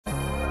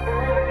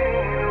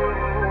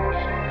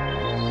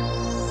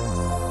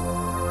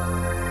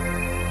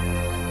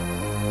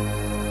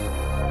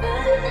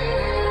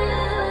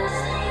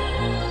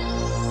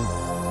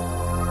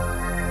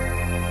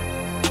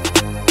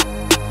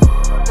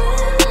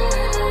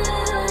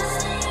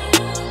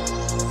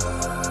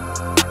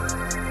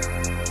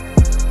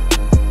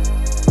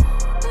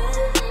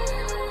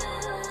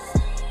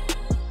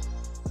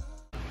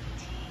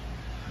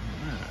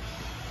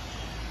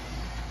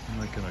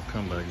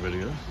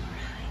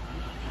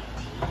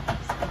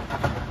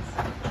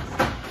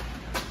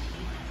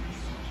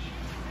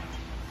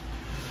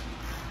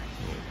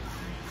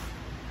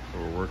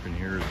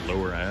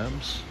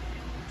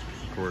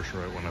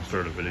gonna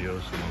start a video,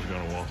 someone's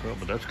gonna walk up,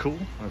 but that's cool.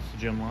 That's the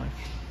gym life.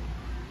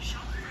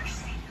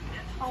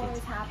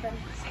 Always happen.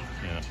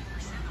 Yeah.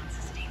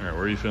 All right,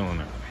 where are you feeling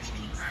now?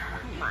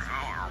 My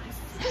abs.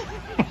 So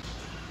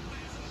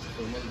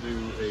I'm gonna do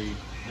a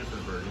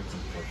different version from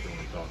what we're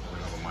gonna talk. We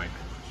have a mic.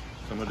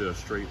 So I'm gonna do a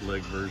straight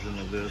leg version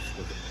of this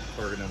with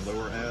targeting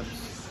lower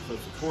abs. So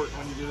support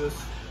when you do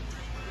this.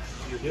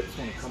 Your hips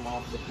want to come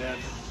off the pad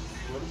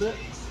a little bit.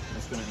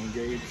 That's going to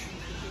engage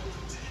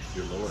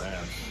your lower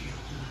abs.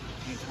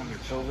 Anytime your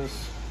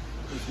pelvis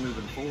is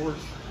moving forward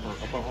or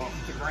up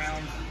off the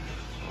ground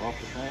or off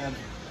the pad,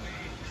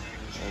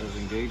 that is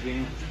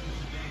engaging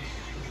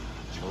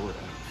lower abs.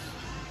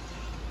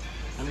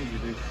 How many did you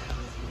do?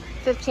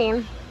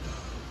 15. 40.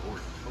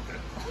 Okay.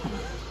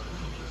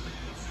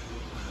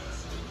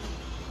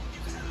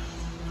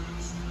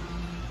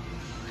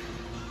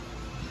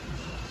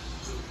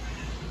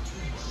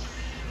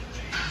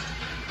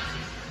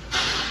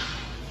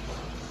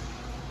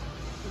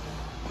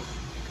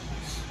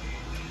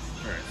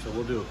 Alright, so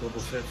we'll do a couple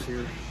sets here,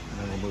 and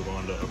then we'll move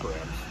on to upper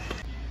abs.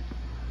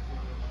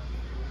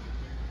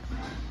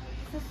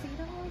 Is the seat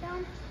all the way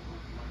down?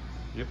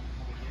 Yep.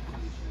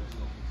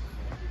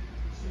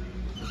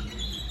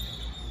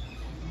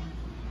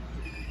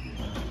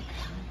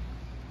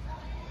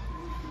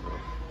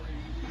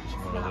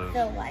 Does not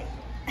feel light.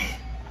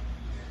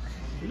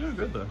 You're doing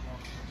good though.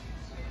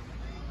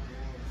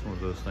 It's one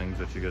of those things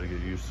that you got to get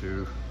used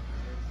to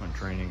when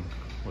training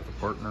with a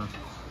partner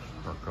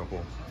or a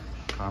couple.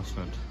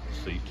 Constant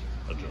seat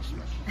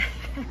adjustment.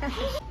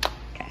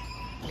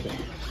 Okay,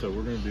 so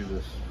we're going to do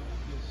this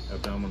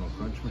abdominal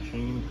crunch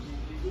machine.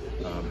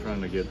 I'm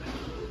trying to get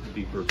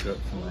deeper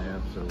cuts in the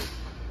abs, so it's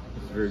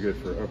very good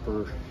for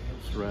upper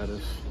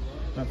serratus,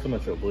 not so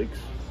much obliques.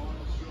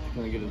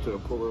 Going to get into a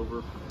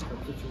pullover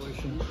type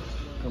situation.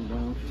 Come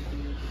down.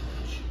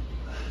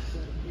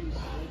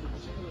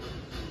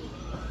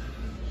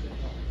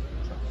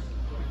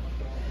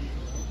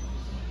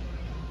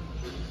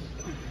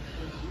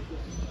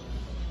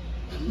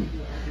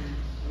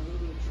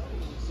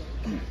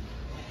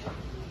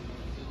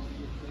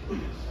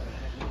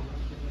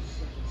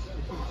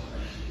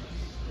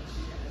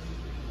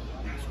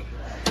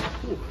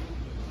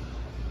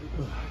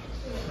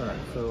 Alright,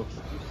 so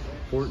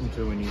important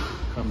to when you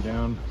come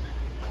down,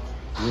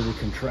 really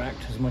contract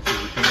as much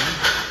as you can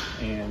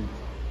and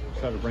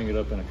try to bring it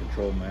up in a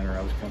controlled manner.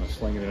 I was kind of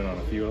slinging it on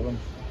a few of them,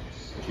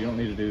 but you don't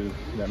need to do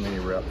that many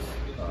reps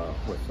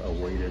with a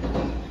weighted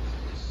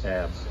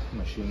ab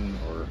machine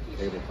or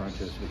cable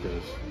crunches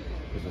because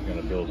this is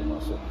going to build the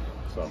muscle.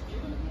 So,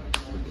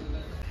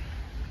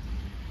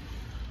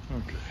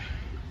 okay,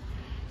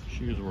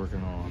 she is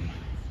working on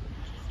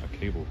a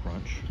cable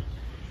crunch,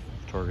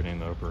 targeting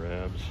the upper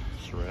abs,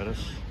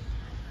 serratus,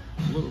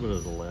 a little bit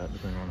of the lat,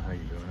 depending on how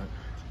you're doing it.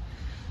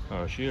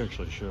 She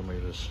actually showed me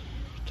this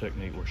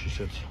technique where she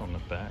sits on the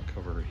back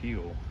of her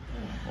heel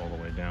all the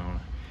way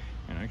down,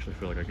 and I actually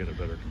feel like I get a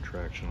better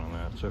contraction on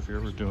that. So if you're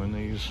ever doing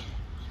these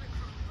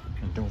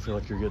and don't feel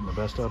like you're getting the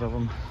best out of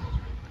them,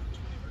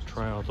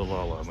 try out the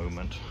LaLa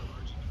movement.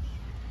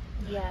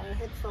 Yeah, it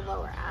hits the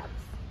lower abs.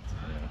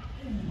 Yeah.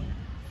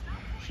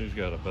 She's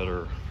got a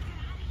better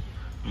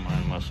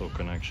mind-muscle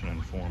connection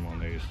and form on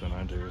these than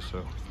I do,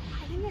 so.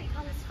 I think it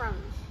comes from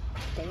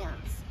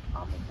dance,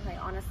 like,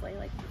 honestly,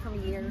 like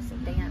from years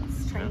of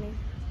dance training. Yeah.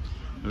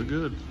 They're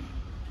good.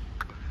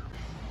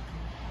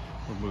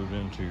 We'll move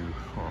into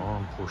our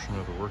arm portion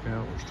of the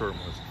workout. We're starting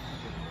with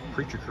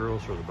preacher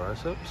curls for the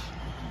biceps.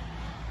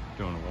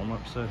 Doing a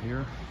warm-up set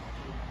here.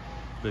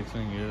 Big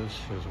thing is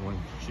when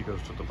she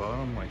goes to the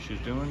bottom like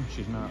she's doing,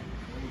 she's not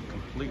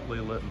completely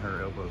letting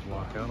her elbows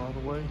lock out all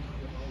the way.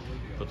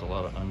 Puts a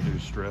lot of undue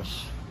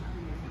stress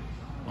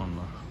on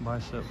the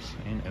biceps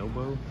and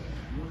elbow.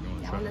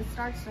 Yeah, when it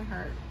starts to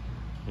hurt,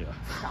 yeah,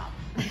 stop.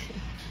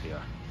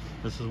 Yeah,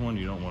 this is one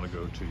you don't want to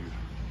go to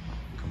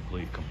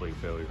complete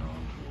failure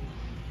on.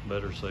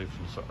 Better safe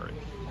than sorry.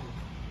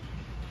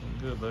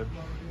 Good, babe.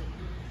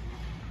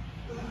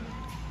 All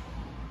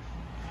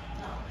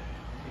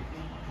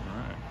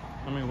right.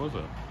 How many was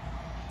it?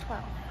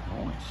 12.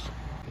 Nice.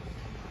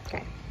 Okay.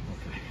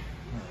 Okay.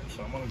 All right.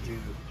 So I'm gonna do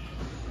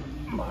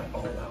my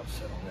all-out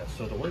set on this.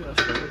 So the way I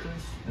start with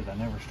this is I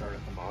never start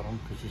at the bottom,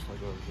 because just like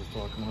what I was just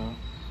talking about,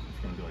 it's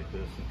gonna be like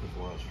this and puts a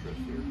lot of stress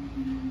here. So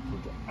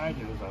what I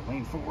do is I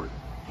lean forward,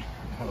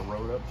 kind of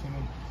roll it up to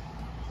me,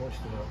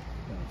 hoist it up,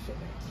 and I sit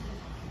down.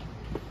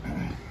 All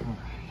right.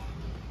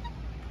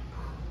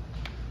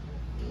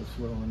 A little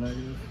slow and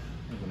negative.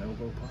 There's an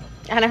elbow pop.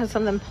 I know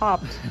something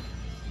popped.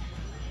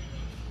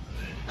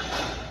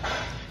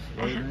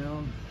 Slow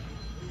down.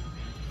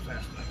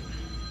 Fast back.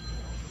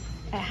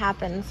 It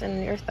happens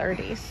in your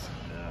 30s.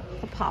 Yeah.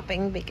 The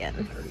popping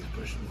begins. 30's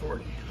pushing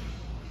 40.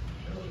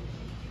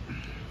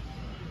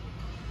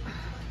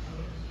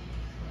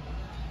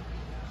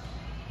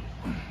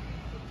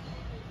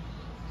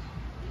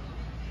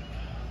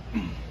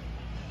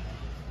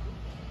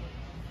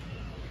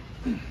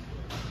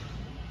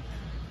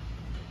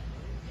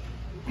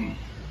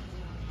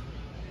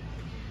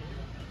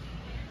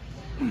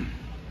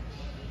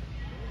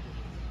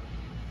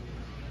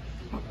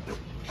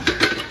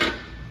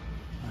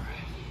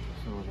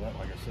 that.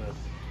 Like I said,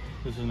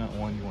 this is not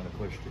one you want to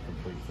push to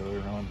complete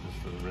failure on, just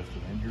for the risk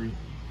of injury.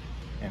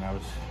 And I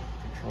was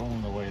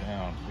controlling the way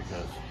down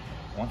because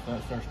once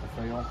that starts to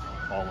fail,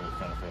 all of it's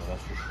going to fail.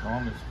 That's your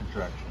strongest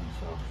contraction.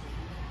 So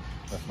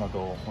that's my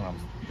goal when I'm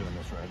doing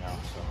this right now.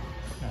 So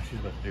now she's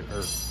about to do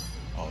her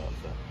all that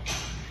stuff.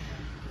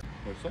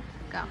 What's that?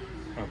 Go.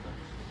 Okay.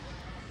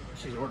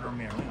 She's ordering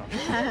me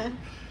around.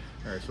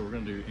 All right, so we're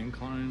going to do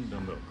incline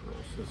dumbbell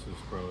curls. This is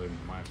probably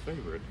my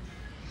favorite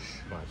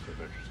bicep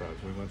exercise.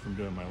 We went from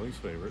doing my least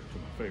favorite to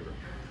my favorite.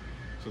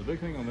 So the big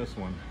thing on this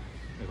one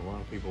is a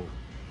lot of people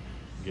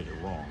get it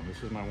wrong.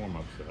 This is my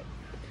warm-up set.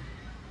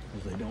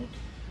 Is they don't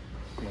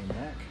lean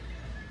back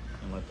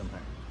and let them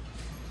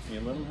hang. You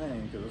let them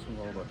hang because this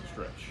one's all about the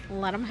stretch.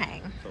 Let them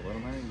hang. So let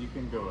them hang. You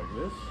can go like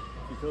this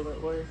if you feel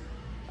that way.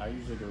 I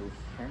usually go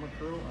hammer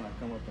curl and I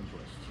come up and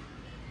twist.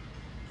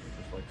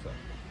 Just like so.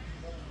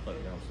 Let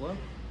it down slow.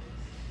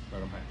 Let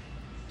them hang.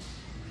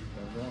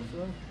 Let it down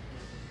slow.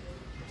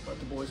 Let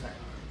the boys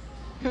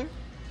hang.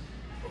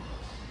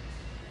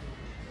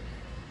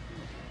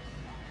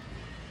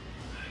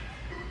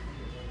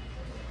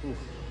 Ooh.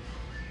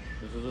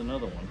 This is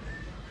another one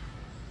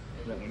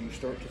that when you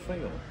start to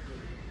fail,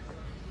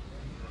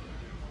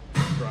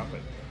 drop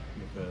it,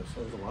 because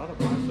there's a lot of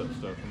bicep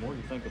stuff, the more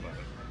you think about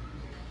it,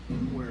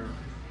 where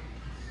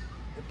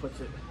it puts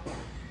it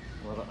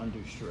a lot of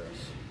undue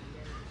stress.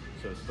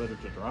 So it's better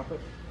to drop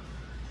it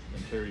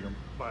than tear your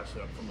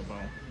bicep from the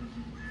bone.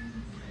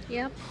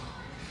 Yep.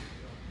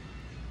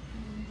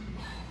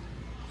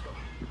 So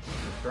if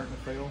you're starting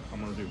to fail,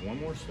 I'm going to do one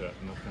more set,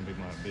 and that's going to be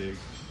my big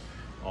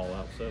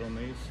all-out set on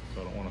these. So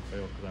I don't want to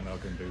fail because I know I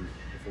can do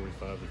the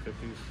 45s and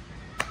 50s.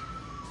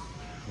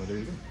 Well, there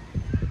you go.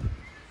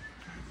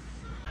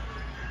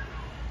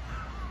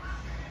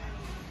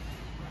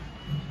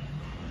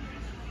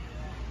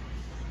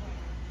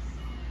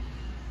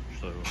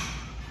 So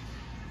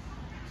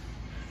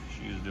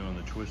she's doing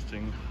the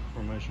twisting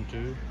formation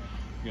too.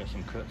 You got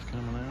some cuts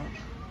coming out.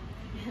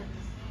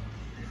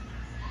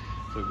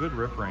 So a good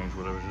rep range,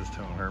 what I was just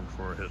telling her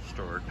before I hit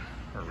start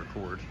or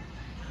record,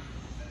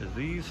 is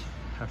these,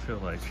 I feel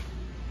like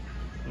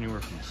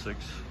anywhere from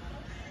 6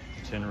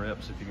 to 10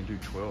 reps. If you can do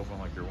 12 on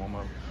like your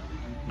warm-up,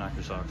 knock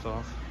your socks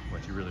off,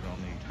 but you really don't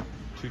need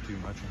too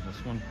much on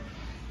this one.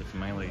 It's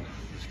mainly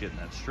just getting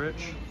that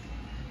stretch,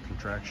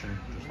 contraction,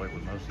 just like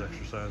with most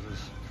exercises.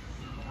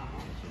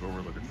 This is what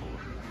we're looking for.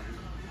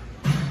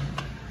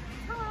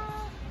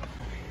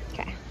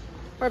 Okay,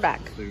 we're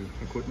back. Let's do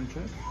equipment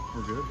check.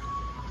 We're good.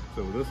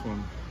 So with this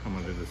one, I'm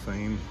going to do the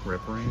same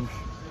rep range,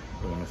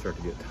 but when I start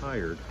to get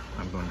tired,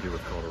 I'm going to do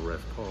what's called a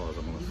rest pause.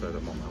 I'm going to set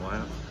them on my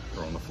lap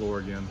or on the floor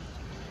again.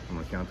 I'm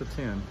going to count to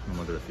 10. I'm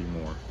going to do a few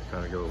more to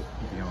kind of go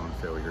beyond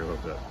failure a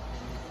little bit.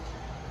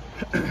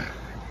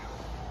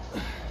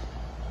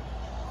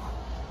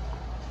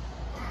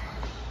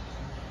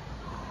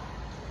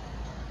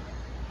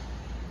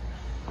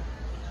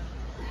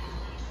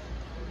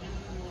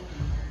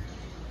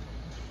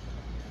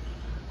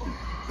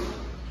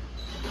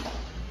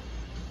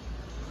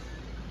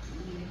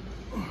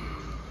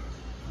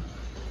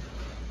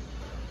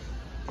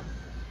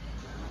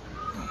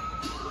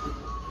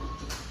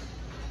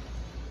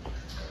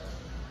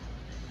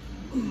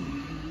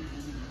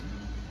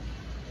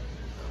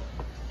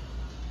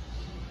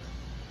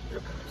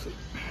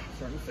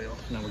 Starting to fail.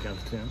 Now we got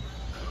to 10.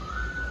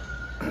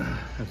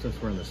 And since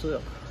we're in the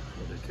SIP,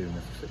 we'll do 2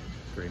 Mississippi,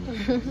 3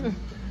 Mississippi.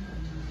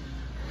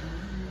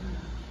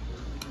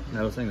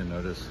 Now the thing to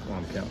notice while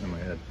I'm counting in my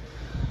head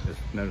is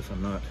notice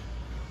I'm not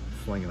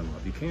slinging them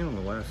up. You can on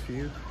the last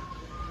few,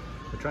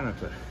 but try not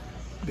to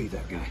be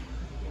that guy.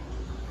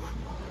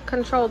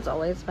 Controlled's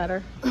always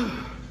better.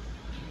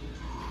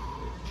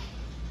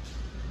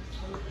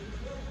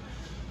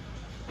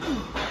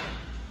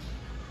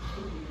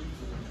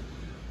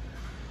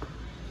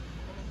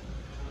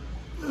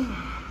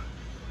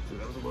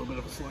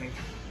 Sling.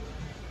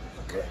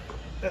 Okay,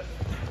 that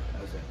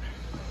was it.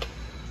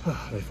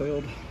 They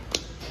failed.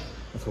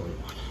 That's what we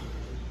want.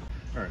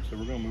 All right, so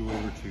we're going to move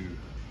over to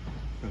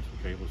pencil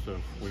cable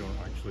stuff. We don't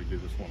actually do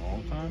this one all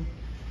the time,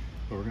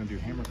 but we're going to do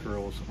hammer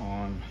curls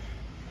on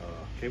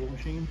a cable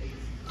machine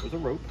with a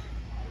rope.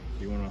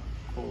 You want to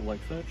hold it like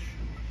such,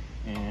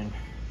 and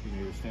you can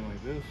either stand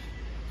like this.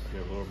 If you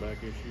have lower back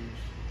issues,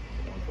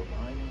 you want to put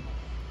behind you.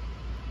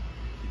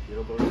 Keep your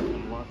elbows kind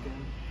of locked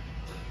in.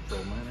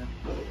 Control manner.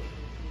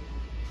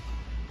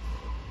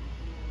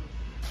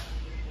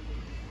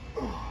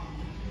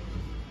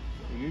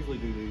 We usually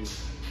do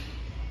these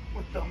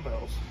with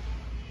dumbbells,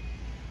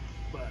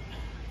 but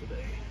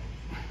today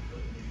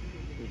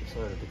we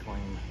decided to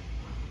claim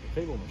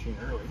the cable machine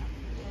early.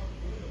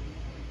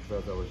 So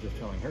as I was just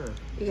telling her,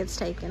 It gets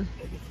taken.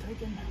 it gets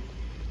taken,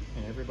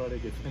 and everybody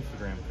gets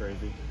Instagram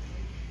crazy.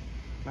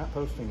 Not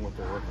posting what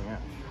they're working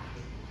out,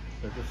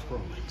 they're just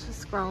scrolling.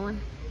 Just scrolling.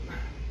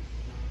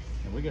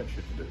 And we got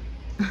shit to do.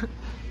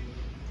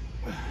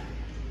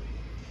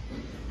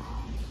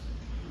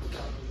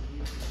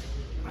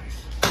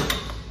 Nice.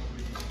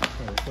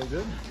 Alright, so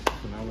good.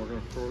 So now we're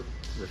going to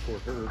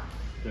record her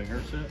doing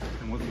her set.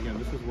 And once again,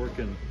 this is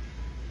working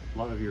a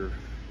lot of you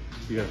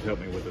guys help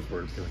me with this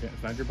word.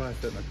 It's not your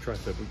bicep, not your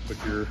tricep, but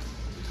your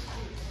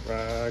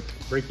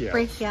brachialis.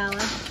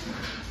 Brachialis.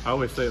 I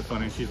always say it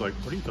funny. She's like,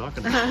 what are you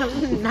talking about?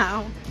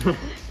 No.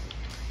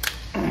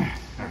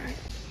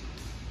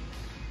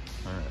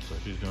 Alright, so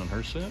she's doing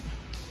her set,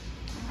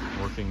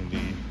 working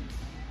the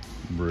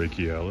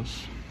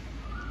brachialis.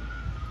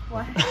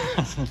 What?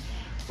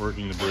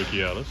 Working the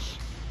brachialis.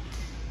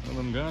 One of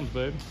them guns,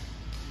 babe.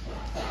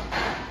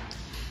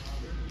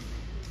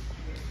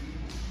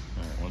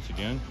 Alright, once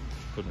again,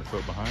 she's putting her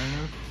foot behind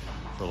her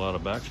for a lot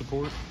of back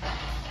support.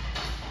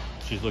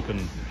 She's looking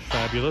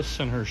fabulous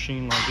in her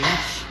sheen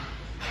leggings.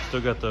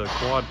 Still got the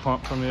quad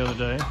pump from the other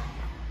day.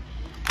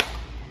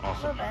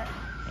 Awesome. A little bit.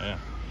 Yeah.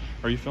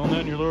 Are you feeling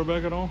that in your lower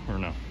back at all, or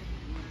no?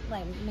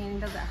 Like, meaning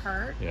does it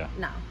hurt? Yeah.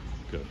 No.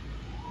 Good.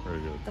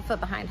 Very good. The foot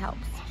behind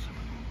helps.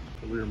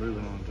 So we are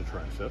moving on to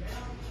triceps.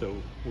 So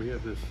we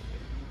have this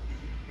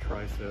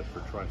tricep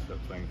or tricep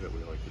things that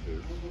we like to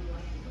do.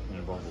 It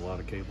involves a lot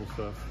of cable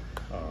stuff.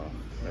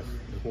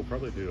 We'll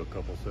probably do a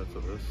couple sets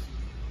of this.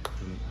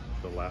 And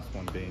the last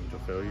one being to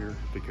failure,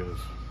 because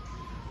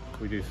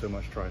we do so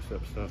much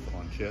tricep stuff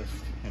on chest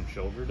and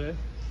shoulder day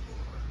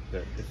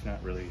that it's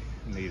not really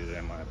needed,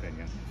 in my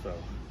opinion. So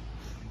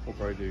we'll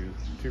probably do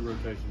 2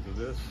 rotations of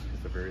this.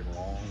 It's a very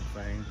long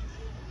thing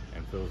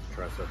and fills the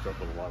triceps up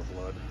with a lot of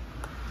blood,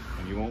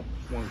 and you won't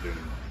want to do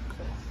anymore.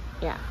 So.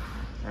 Yeah.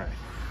 All right.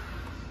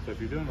 So if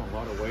you're doing a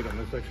lot of weight on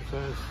this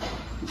exercise,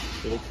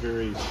 it looks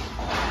very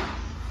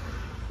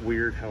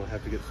weird how I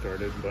have to get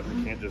started, but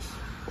I can't just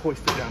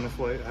hoist it down this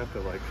way. I have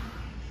to like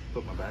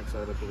put my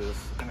backside up to this,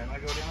 and then I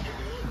go down to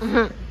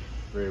this.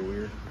 Very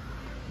weird,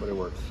 but it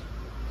works.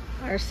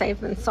 Better safe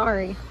than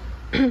sorry.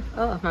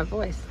 Oh, my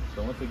voice.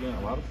 So once again,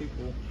 a lot of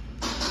people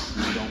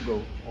don't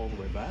go all the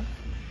way back,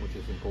 which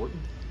is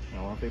important,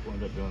 and a lot of people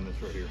end up doing this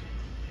right here.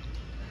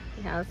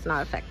 Yeah, it's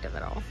not effective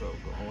at all. So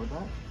go all the way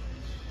back,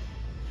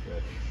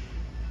 stretch,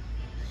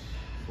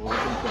 fully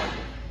contract.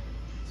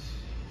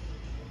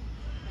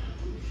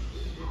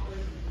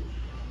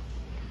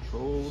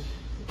 Control is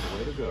the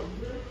way to go.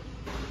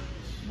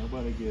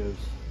 Nobody gives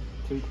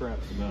 2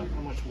 craps about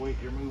how much weight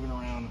you're moving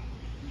around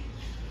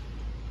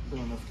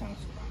doing this kind of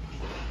stuff.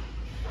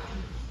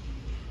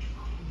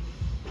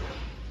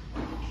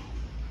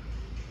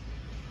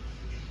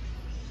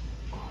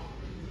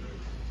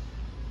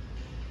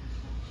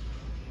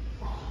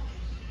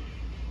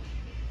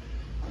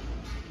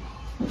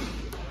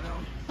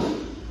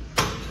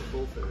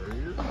 Full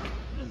failure,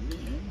 and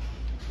then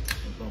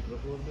bump it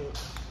up a little bit.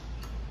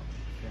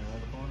 Stand right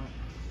up on it.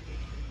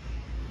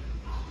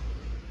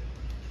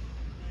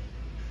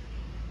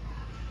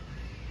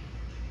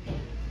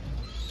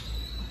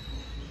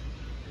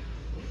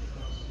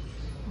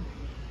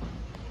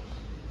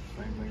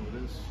 Same thing with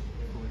this,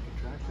 fully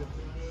contracted.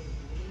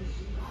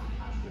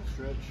 Good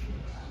stretch.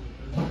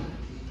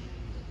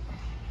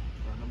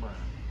 Run the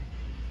brown.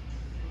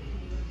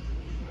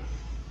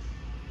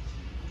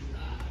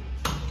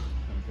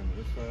 Gonna come to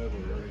this side where we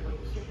already have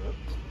the sit up.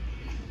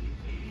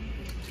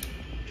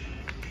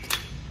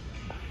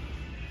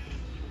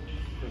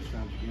 Press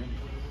down again.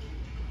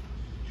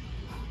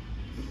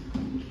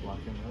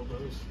 Lock in the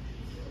elbows.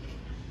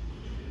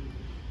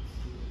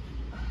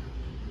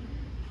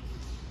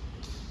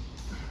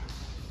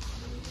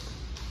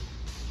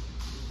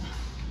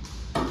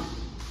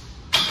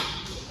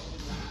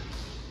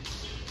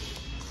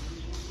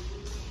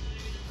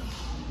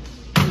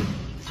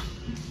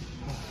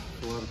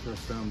 A lot of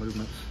press down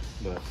movements,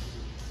 but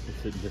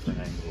it's at different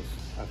angles.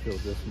 I feel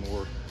this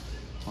more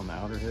on the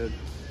outer head.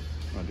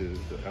 When I do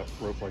the out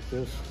rope like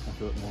this, I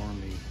feel it more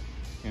on the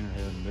inner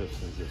head, and this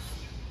is just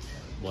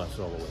blasts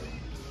all the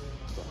way.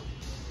 So,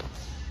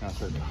 now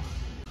start down.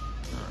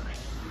 Alright.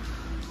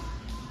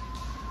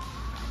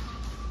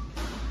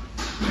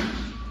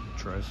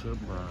 Tricep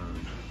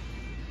burn.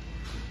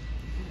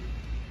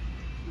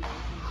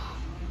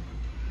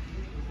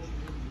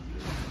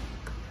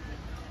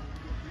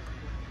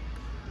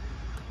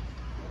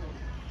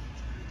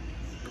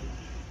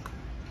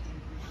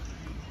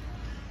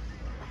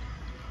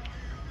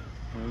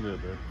 Very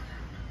good, babe.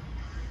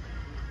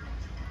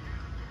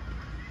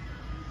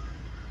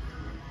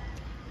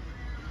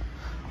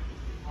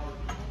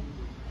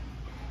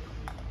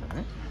 All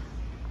right.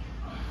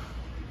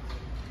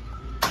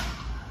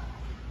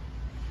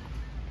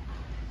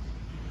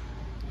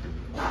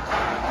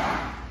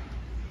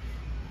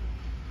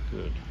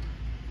 Good.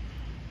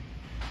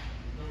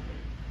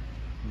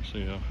 You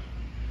see how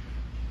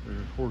her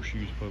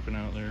horseshoe's poking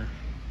out there.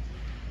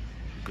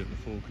 She's getting the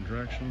full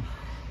contraction.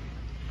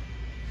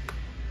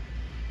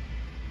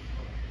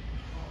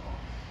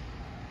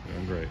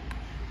 Doing great.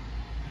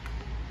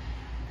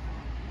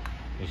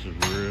 This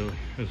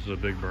is a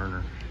big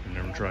burner. I've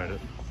never tried it.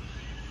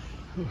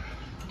 Whew.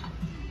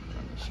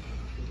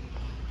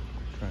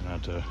 Try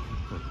not to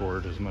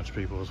record as much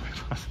people as we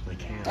possibly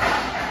can. So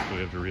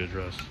we have to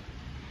readjust.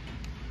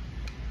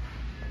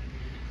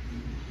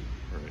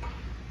 Right.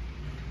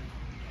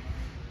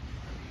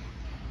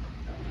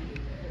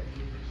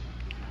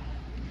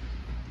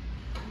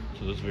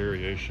 So this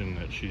variation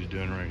that she's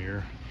doing right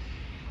here,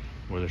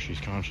 whether she's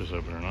conscious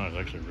of it or not, is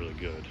actually really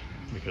good,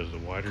 because the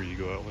wider you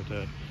go out with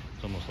that,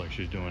 it's almost like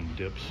she's doing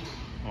dips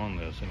on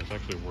this, and it's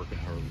actually working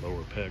her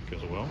lower pec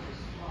as well.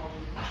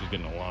 And she's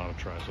getting a lot of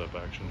tricep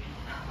action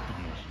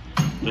on this.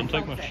 Didn't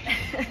take much.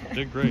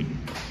 Did great.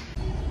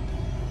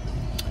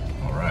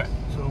 All right,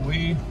 so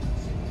we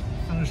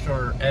finished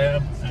our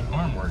ab and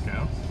arm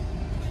workout.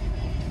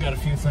 Got a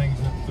few things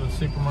at the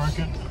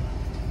supermarket,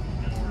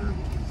 and we're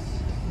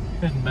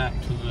heading back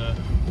to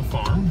the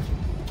farm.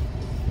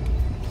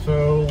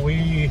 So we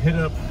hit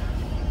up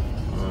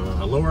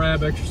lower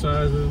ab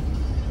exercises.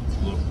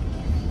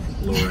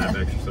 Lower ab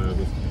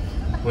exercises.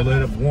 We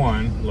lit up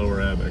one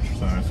lower ab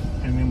exercise,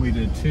 and then we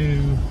did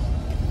two.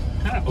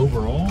 Kind of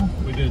overall,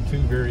 we did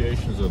two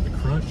variations of the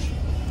crunch.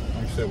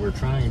 Like I said, we're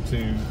trying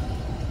to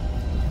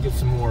get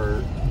some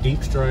more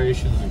deep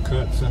striations and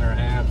cuts in our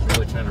abs,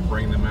 really trying to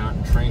bring them out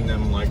and train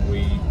them like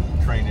we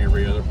train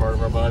every other part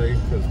of our body,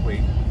 because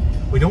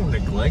we don't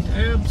neglect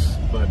abs,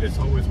 but it's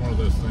always one of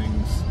those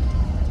things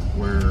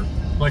where,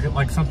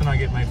 like something I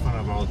get made fun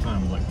of all the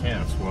time, like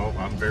calves. Well,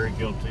 I'm very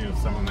guilty of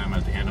some of them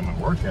at the end of my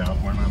workout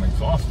when I'm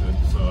exhausted,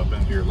 so I've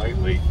been here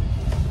lately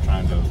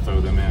trying to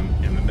throw them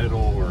in the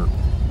middle or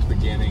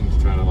beginning to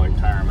try to like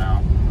tire them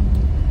out,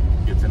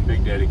 get them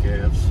big daddy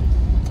calves.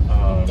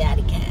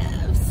 Daddy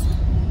calves.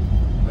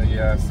 But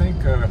yeah, I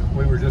think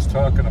we were just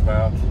talking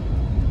about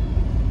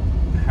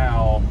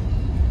how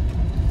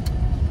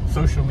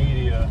social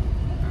media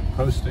and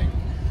posting,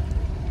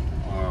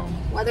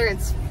 whether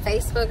it's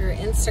Facebook or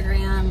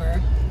Instagram,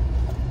 or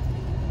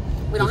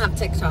we don't have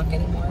TikTok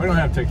anymore. We don't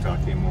have TikTok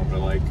anymore, but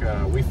like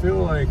we feel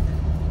like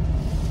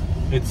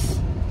it's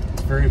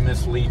very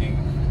misleading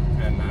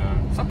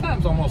and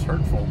sometimes almost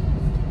hurtful.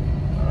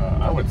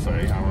 I would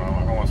say,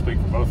 I don't want to speak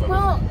for both of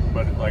us,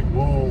 but like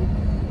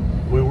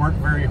we work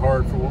very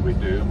hard for what we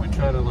do, and we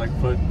try to like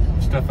put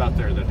stuff out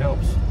there that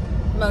helps.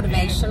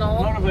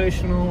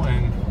 Motivational,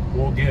 and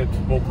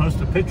we'll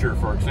post a picture,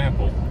 for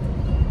example,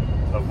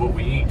 of what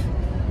we eat.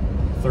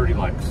 30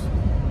 likes,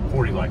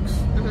 40 likes.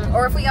 Mm-hmm.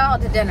 Or if we go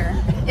out to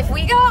dinner. If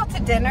we go out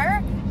to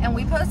dinner and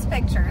we post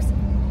pictures,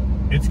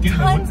 it's getting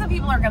tons of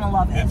people are gonna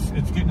love it.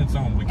 It's getting its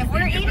own. If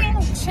we're eating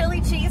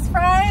chili cheese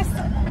fries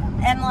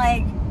and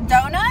like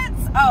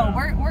donuts,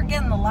 we're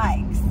getting the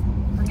likes.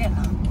 We're getting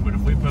them. But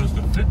if we post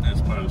a fitness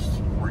post,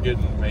 we're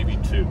getting maybe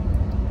 2.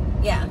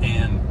 Yeah.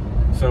 And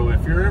so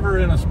if you're ever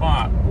in a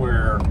spot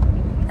where,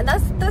 and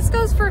this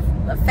goes for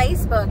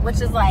Facebook,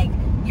 which is like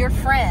your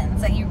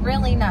friends that you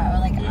really know.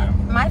 Like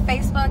my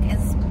Facebook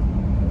is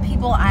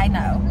people I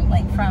know,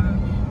 like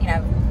from, you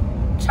know,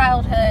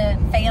 childhood,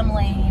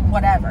 family,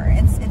 whatever.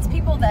 It's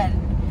people that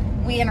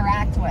we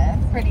interact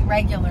with pretty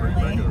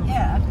regularly.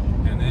 Yeah.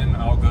 And then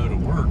I'll go to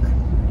work,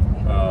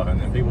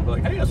 and then people will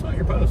be like, hey, I saw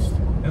your post.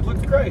 It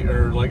looks great.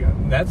 Or like,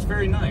 that's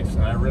very nice.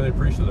 And I really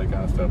appreciate that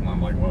kind of stuff. And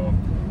I'm like, well,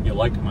 you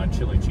liked my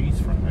chili cheese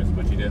fries,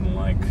 but you didn't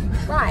like.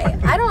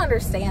 Right. I don't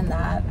understand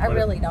that. I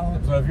really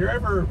don't. So if you're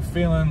ever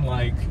feeling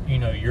like, you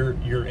know,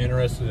 you're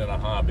interested in a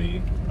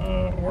hobby,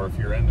 or if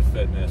you're into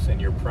fitness and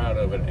you're proud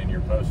of it and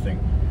you're posting,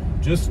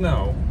 just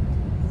know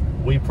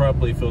we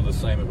probably feel the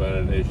same about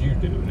it as you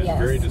do. And it's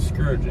very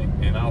discouraging.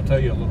 And I'll tell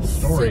you a little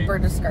story. Super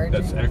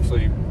discouraging. That's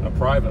actually a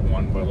private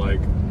one, but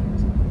like,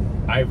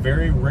 I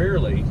very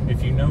rarely,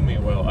 if you know me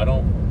well, I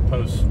don't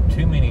post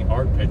too many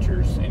art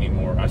pictures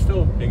anymore. I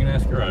still, you can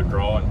ask her, I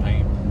draw and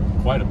paint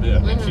quite a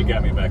bit, and she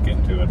got me back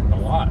into it a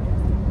lot.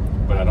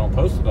 But I don't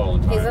post it all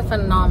the time. He's a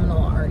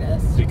phenomenal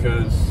artist.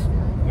 Because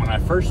when I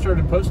first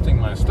started posting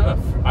my stuff,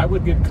 I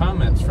would get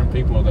comments from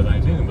people that I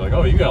knew, and be like,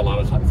 oh, you got a lot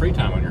of free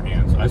time on your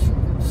hands. I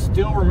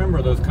still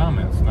remember those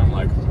comments, and I'm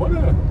like, what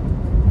a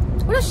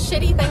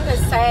shitty thing to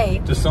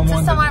say to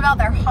someone about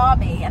their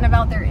hobby and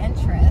about their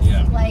interest.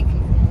 Yeah. Like,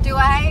 do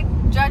I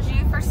judge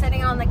you for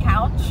sitting on the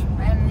couch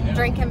and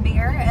drinking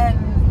beer and,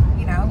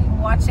 you know,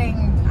 watching,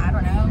 I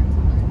don't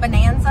know,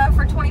 Bonanza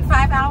for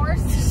 25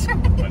 hours?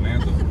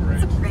 Bonanza's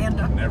great. It's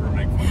random. Never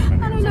make fun of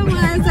Bonanza. I don't know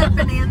why I said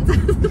Bonanza.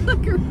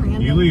 Like a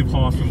random. You leave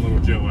Hoss and Little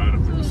Joe out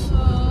of this.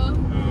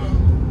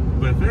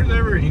 But if there's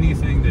ever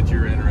anything that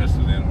you're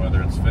interested in,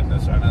 whether it's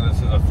fitness, I know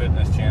this is a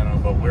fitness channel,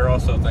 but we're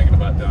also thinking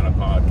about doing a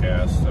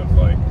podcast of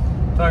like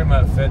talking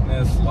about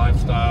fitness,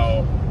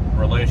 lifestyle,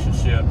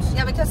 relationships.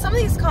 Yeah, because some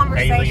of these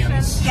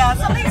conversations,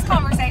 some of these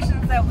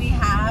conversations that we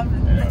have,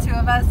 the two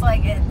of us,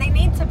 like they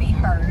need to be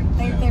heard.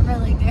 They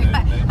really do.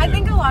 I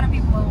think a lot of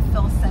people will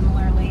feel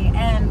similarly,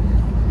 and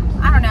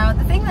I don't know.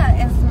 The thing that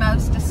is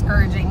most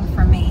discouraging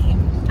for me,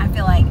 I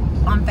feel like,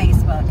 on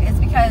Facebook is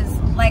because,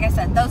 like I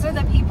said, those are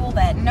the people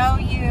that know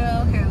you,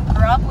 who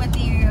grew up with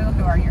you,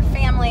 who are your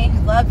family, who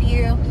love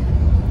you,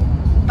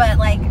 but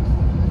like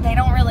they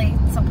don't really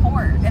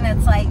support. And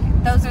it's like,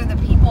 those are the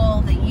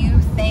people that you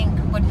think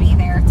would be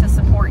there to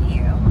support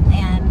you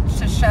and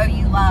to show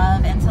you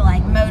love and to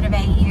like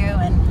motivate you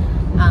and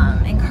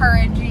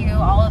encourage you,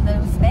 all of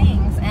those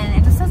things, and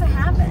it just doesn't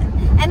happen.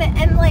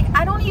 And like,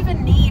 I don't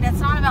even need, it's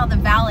not about the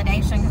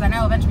validation, because I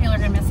know a bunch of people are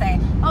going to say,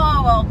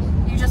 oh, well,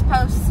 you just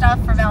post stuff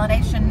for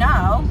validation.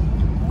 No,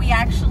 we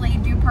actually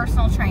do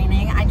personal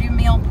training. I do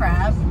meal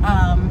prep.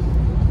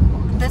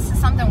 This is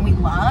something something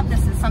we love.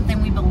 This is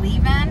something we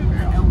believe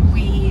in.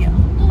 We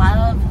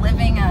love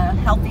living a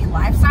healthy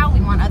lifestyle.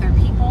 We want other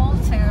people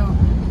to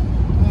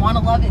want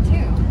to love it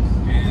too.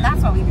 And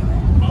that's why we do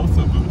it. Both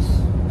of us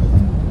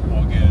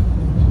will get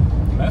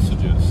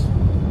messages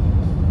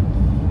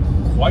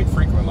quite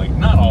frequently,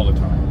 not all the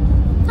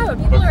time, Oh,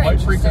 people but are quite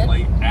interested.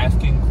 frequently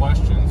asking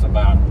questions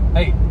about,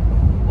 hey,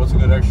 what's a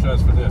good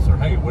exercise for this? Or,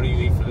 hey, what do you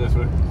eat for this?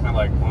 I'm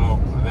like, well,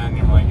 and then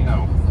you're like,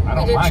 I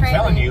don't mind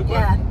telling you,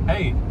 but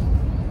hey,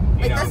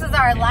 this is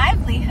our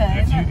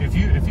livelihood.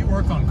 If you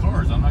work on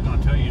cars, I'm not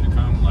going to tell you to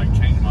come like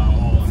change my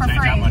oil and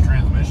change out my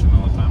transmission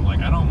all the time.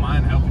 Like, I don't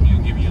mind helping you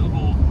and give you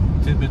little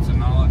tidbits of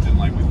knowledge, and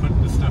like we put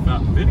this stuff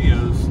out in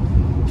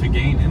videos to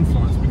gain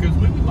influence because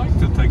we would like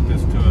to take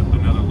this to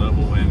another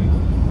level and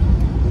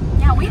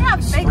we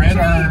have big dreams. We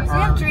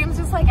have dreams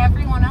just like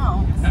everyone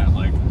else. Yeah,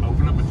 like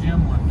open up a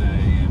gym one day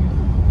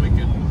and we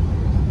can,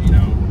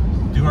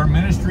 do our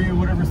ministry or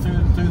whatever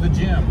through the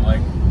gym.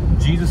 Like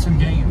Jesus and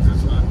Gaines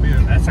is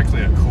that's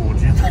actually a cool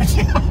gym.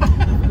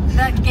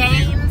 The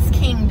Gaines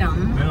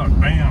Kingdom. Yeah,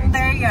 bam.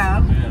 There you go.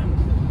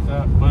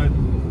 Yeah. But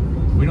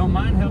we don't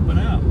mind helping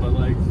out, but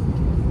like,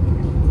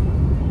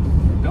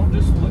 don't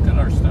just look at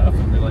our stuff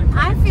and be like,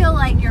 I feel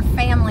like your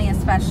family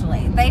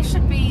especially, they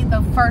should be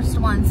the first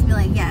ones to be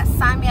like, yes,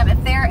 sign me up.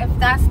 If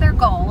that's their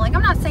goal. Like,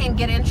 I'm not saying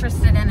get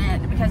interested in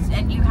it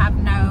and you have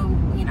no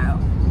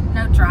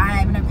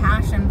drive, no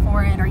passion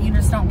for it, or you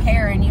just don't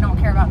care and you don't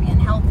care about being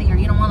healthy, or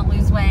you don't want to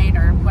lose weight,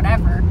 or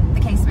whatever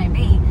the case may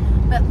be.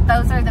 But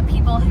those are the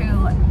people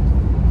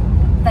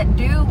that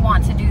do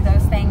want to do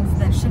those things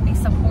that should be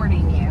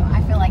supporting you,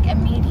 I feel like,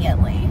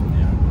 immediately.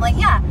 Yeah. Like,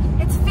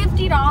 it's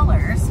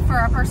 $50 for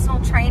a personal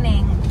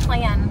training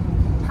plan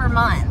per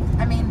month.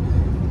 I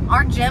mean,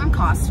 our gym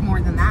costs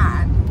more than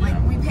that.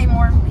 Like, we pay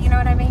more, you know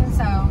what I mean?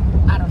 So,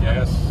 I don't know.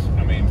 Gas,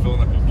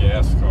 filling up your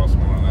gas costs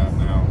more than that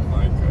now.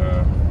 Like,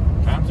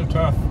 times are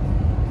tough.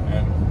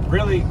 And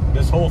really,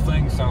 this whole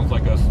thing sounds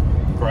like us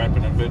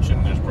griping and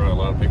bitching. There's probably a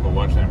lot of people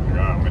watching it and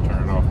I'm going to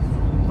turn it off.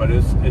 But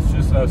it's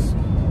just us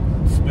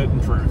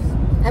spitting truth.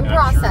 And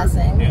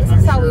processing. This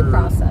is how we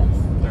process.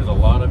 There's a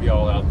lot of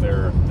y'all out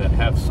there that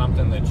have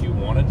something that you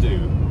want to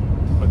do,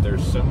 but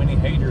there's so many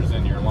haters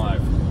in your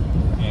life.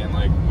 And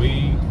like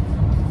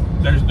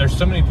there's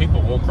so many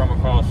people we'll come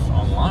across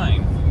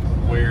online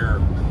where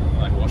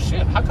like, well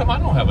shit, how come I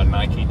don't have a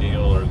Nike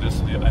deal or this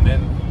deal? And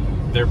then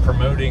they're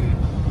promoting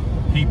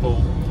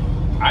people.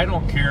 I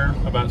don't care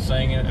about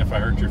saying it if I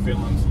hurt your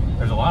feelings.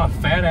 There's a lot of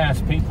fat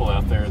ass people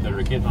out there that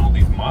are getting all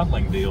these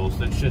modeling deals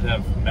that should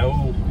have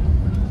no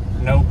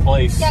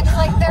place. Yeah, because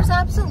like there's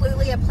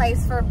absolutely a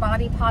place for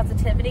body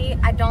positivity.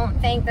 I don't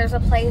think there's a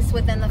place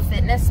within the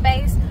fitness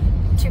space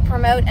to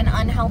promote an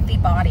unhealthy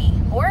body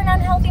or an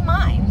unhealthy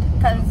mind.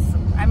 Because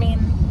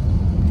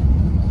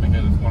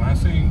when I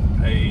see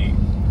a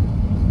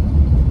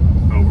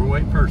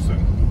overweight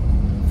person,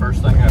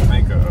 first thing I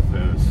think of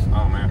is,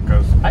 oh man,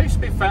 because I used to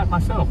be fat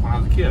myself when I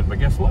was a kid, but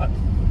guess what?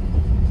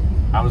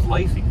 I was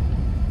lazy.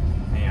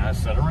 And I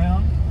sat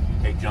around,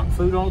 ate junk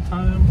food all the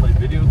time, played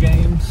video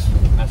games,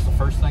 and that's the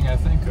first thing I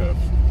think of.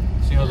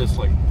 See how this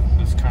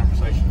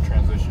conversation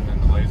transition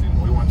into lazy?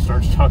 We once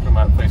starts talking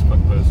about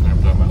Facebook posts and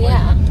never talking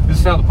about lazy. This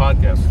is how the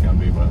podcast is going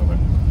to be, by the way.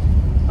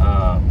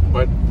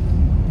 But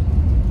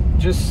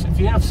just, if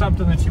you have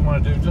something that you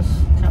want to do, just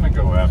kind of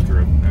go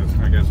after it. That's,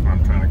 I guess, where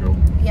I'm trying to go.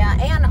 Yeah,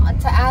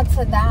 and to add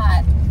to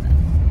that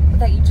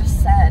you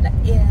just said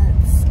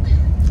is,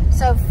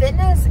 so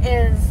fitness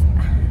is,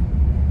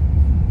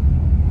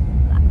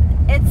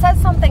 it says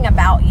something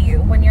about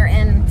you when you're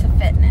into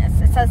fitness.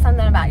 It says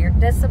something about your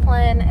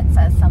discipline. It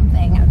says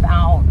something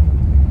about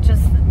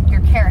just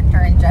your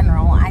character in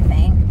general, I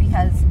think,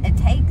 because it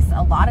takes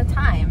a lot of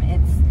time.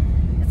 It's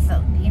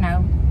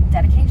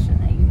dedication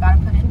that you've got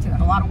to put into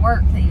it, a lot of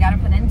work that you got to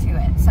put into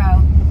it. So,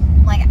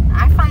 like,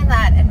 I find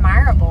that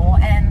admirable,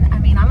 and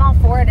I'm all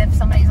for it if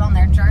somebody's on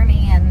their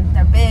journey and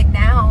they're big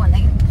now and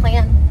they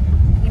plan,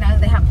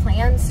 they have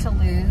plans to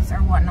lose or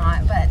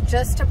whatnot, but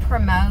just to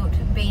promote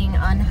being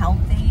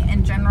unhealthy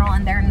in general,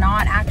 and they're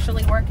not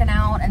actually working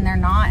out and they're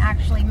not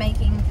actually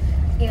making,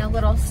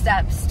 little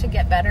steps to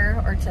get better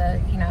or to,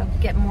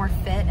 get more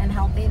fit and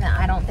healthy, then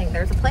I don't think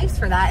there's a place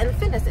for that in the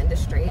fitness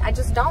industry. I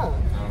just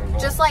don't.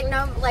 Just like,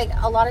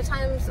 a lot of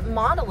times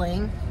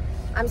modeling,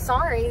 I'm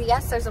sorry,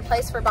 yes, there's a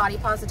place for body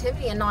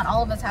positivity and not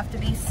all of us have to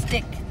be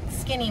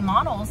skinny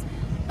models,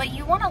 but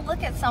you want to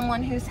look at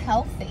someone who's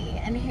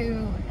healthy and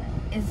who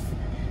is,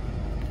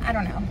 I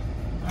don't know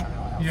what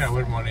else. Yeah, I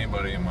wouldn't want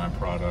anybody in my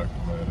product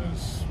that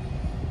is,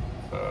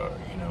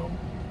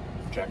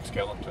 Jack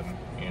Skellington,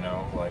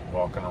 like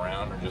walking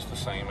around, or just the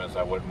same as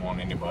I wouldn't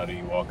want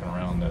anybody walking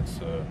around that's,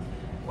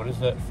 what is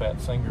that fat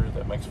singer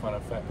that makes fun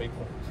of fat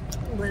people?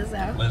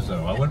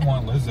 Lizzo. I wouldn't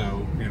want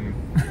Lizzo in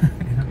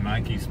a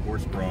Nike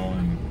sports bra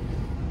and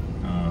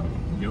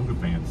yoga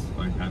pants.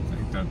 Like, I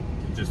think that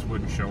just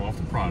wouldn't show off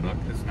the product.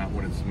 It's not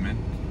what it's meant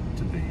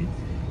to be.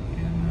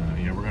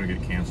 And we're going to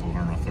get canceled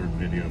on our third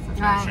video for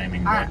fat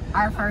shaming, but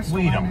our first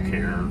we don't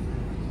care.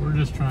 We're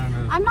just trying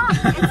to... I'm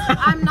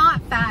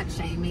not fat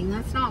shaming.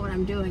 That's not what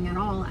I'm doing at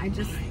all.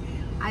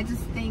 I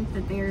just think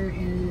that there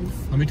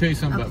is. Let me tell you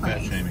something about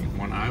fat shaming.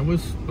 When I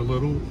was a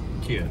little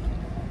kid,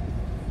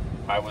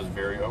 I was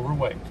very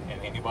overweight,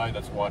 and anybody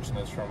that's watching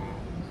this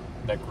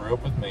that grew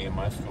up with me in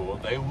my school,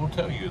 they will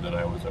tell you that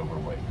I was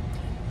overweight.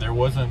 There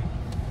wasn't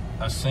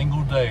a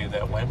single day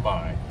that went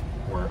by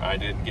where I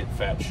didn't get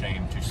fat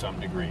shamed to some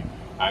degree.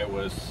 I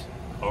was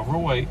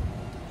overweight.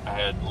 I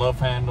had love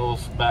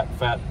handles, back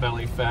fat,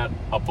 belly fat,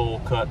 a bowl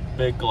cut,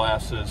 big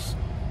glasses,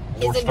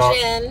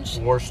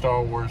 wore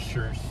Star Wars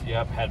shirts,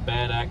 yep, had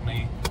bad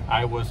acne.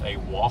 I was a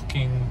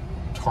walking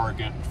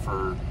target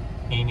for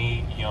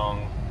any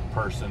young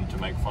person to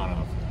make fun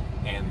of.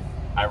 And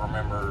I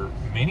remember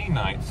many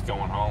nights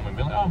going home and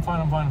being like, oh, I'm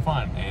fine, I'm fine, I'm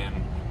fine. And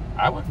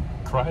I would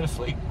cry to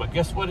sleep. But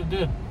guess what it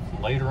did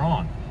later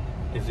on?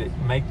 Is it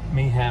make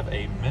me have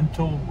a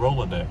mental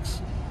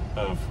Rolodex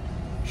of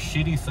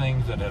shitty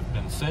things that have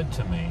been said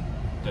to me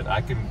that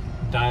I can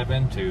dive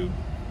into,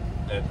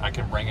 that I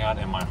can bring out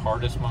in my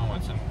hardest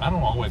moments. And I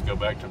don't always go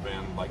back to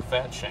being like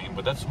fat shame,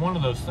 but that's one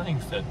of those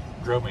things that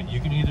drove me. You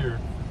can either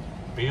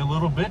be a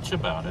little bitch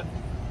about it,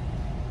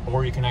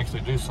 or you can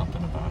actually do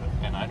something about it.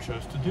 And I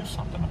chose to do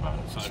something about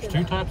it. So there's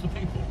two types of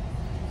people.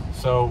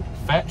 So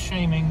fat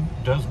shaming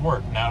does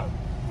work. Now,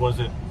 was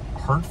it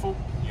hurtful?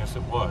 Yes,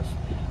 it was.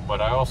 But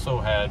I also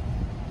had,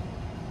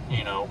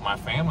 you know, my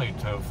family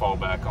to fall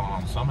back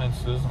on some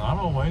instances, not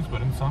always,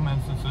 but in some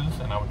instances.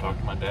 And I would talk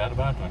to my dad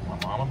about it, talk to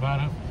my mom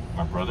about it.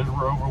 My brothers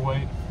were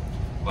overweight.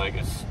 Like,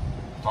 as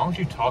long as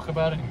you talk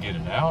about it and get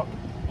it out,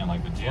 and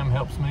like the gym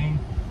helps me,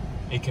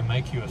 it can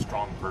make you a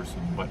strong person.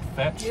 But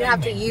fat shaming, you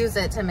have to use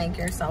it to make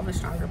yourself a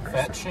stronger person.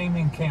 Fat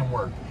shaming can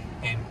work,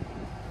 and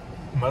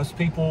most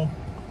people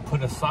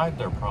put aside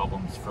their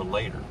problems for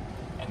later.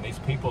 And these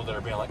people that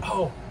are being like,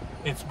 oh,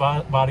 it's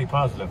body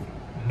positive.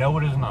 No,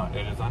 it is not.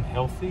 It is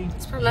unhealthy.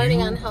 It's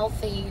promoting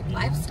unhealthy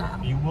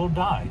lifestyle. You will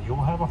die. You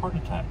will have a heart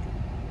attack,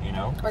 you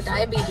know? Or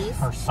diabetes.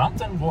 Or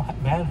something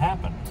bad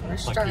happen. Or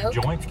stroke. Like your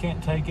joints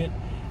can't take it.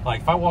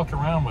 Like if I walked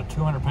around with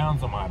 200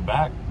 pounds on my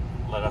back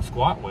that I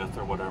squat with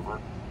or whatever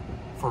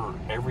for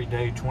every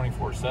day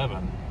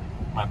 24/7,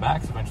 my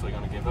back's eventually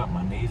going to give up.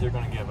 My knees are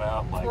going to give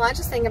out. Like, well, I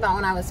just think about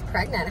when I was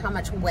pregnant, how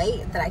much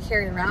weight that I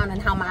carried around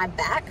and how my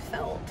back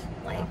felt.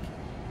 Like,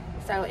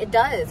 so it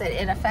does.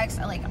 It affects,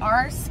 like,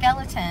 our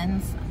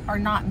skeletons are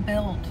not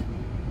built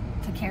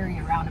to carry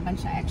around a bunch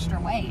of extra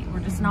weight.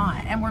 We're just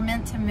not. And we're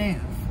meant to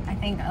move. I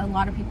think a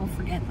lot of people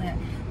forget that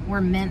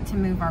we're meant to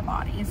move our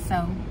bodies. So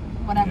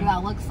whatever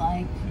that looks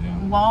like,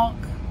 walk,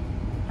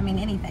 I mean,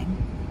 anything.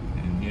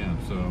 And yeah,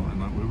 so,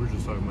 and like, we were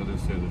just talking about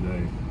this the other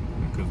day,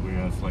 because we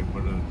asked, like,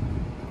 what are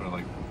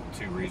like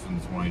 2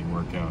 reasons why you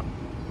work out.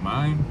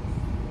 Mine,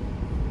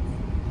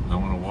 I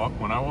want to walk,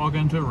 when I walk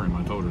into a room,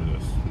 I told her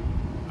this,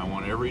 I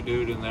want every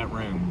dude in that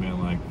room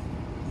being like,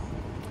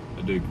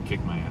 a dude can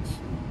kick my ass.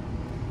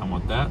 I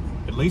want that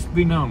at least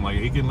be known, like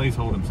he can at least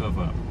hold himself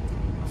up.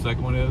 The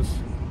second one is,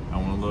 I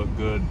want to look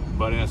good,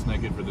 butt ass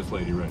naked for this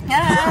lady right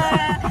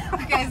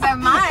here. Okay, so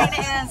mine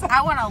is,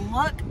 I want to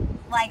look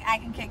like I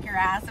can kick your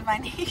ass if I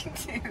need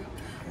to.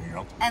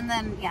 Yep. And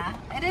then, yeah,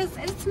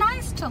 it's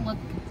nice to look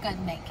good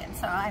naked.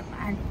 So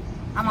I'm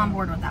on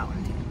board with that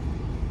one too.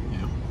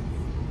 Yep.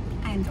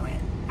 I enjoy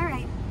it. All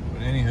right.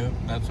 But anywho,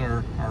 that's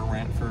our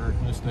rant for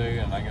this day,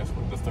 and I guess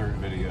with the 3rd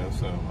video.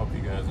 So hope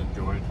you guys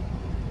enjoyed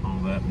all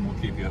that, and we'll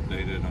keep you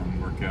updated on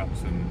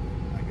workouts and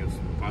I guess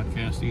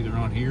podcast either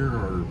on here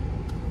or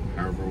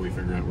however we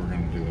figure out we're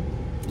going to do it.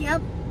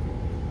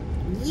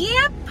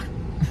 Yep.